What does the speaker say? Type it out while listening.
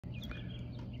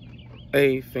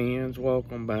Hey fans,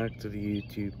 welcome back to the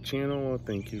YouTube channel.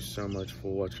 Thank you so much for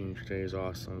watching today's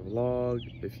awesome vlog.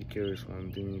 If you're curious what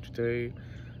I'm doing today,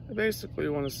 I basically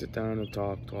want to sit down and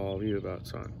talk to all of you about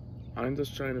something. I'm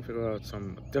just trying to figure out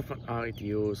some different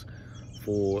ideas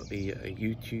for the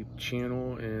YouTube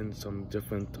channel and some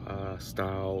different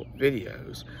style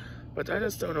videos. But I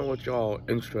just don't know what y'all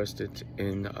interested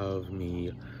in of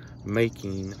me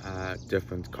making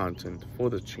different content for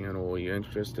the channel. Are you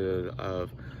interested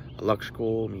of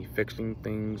electrical, me fixing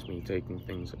things, me taking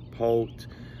things apart,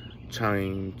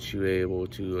 trying to able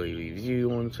to a review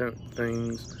on certain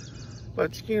things?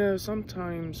 But you know,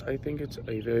 sometimes I think it's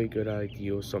a very good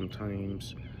idea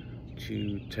sometimes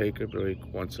to take a break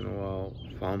once in a while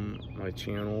from my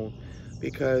channel,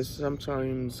 because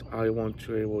sometimes I want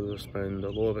to be able to spend a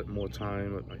little bit more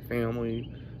time with my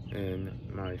family and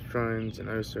my friends and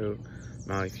also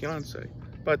my fiance.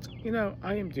 But you know,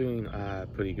 I am doing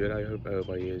pretty good. I hope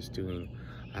everybody is doing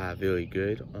very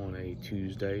good on a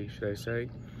Tuesday, should I say.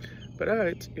 But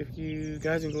alright, if you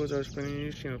guys enjoy our spending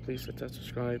news channel, please hit that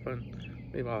subscribe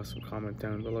button. Leave an awesome comment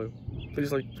down below.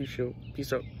 Please like, please share,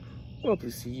 peace out. Well,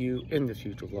 please see you in the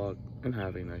future vlog, and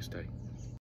have a nice day.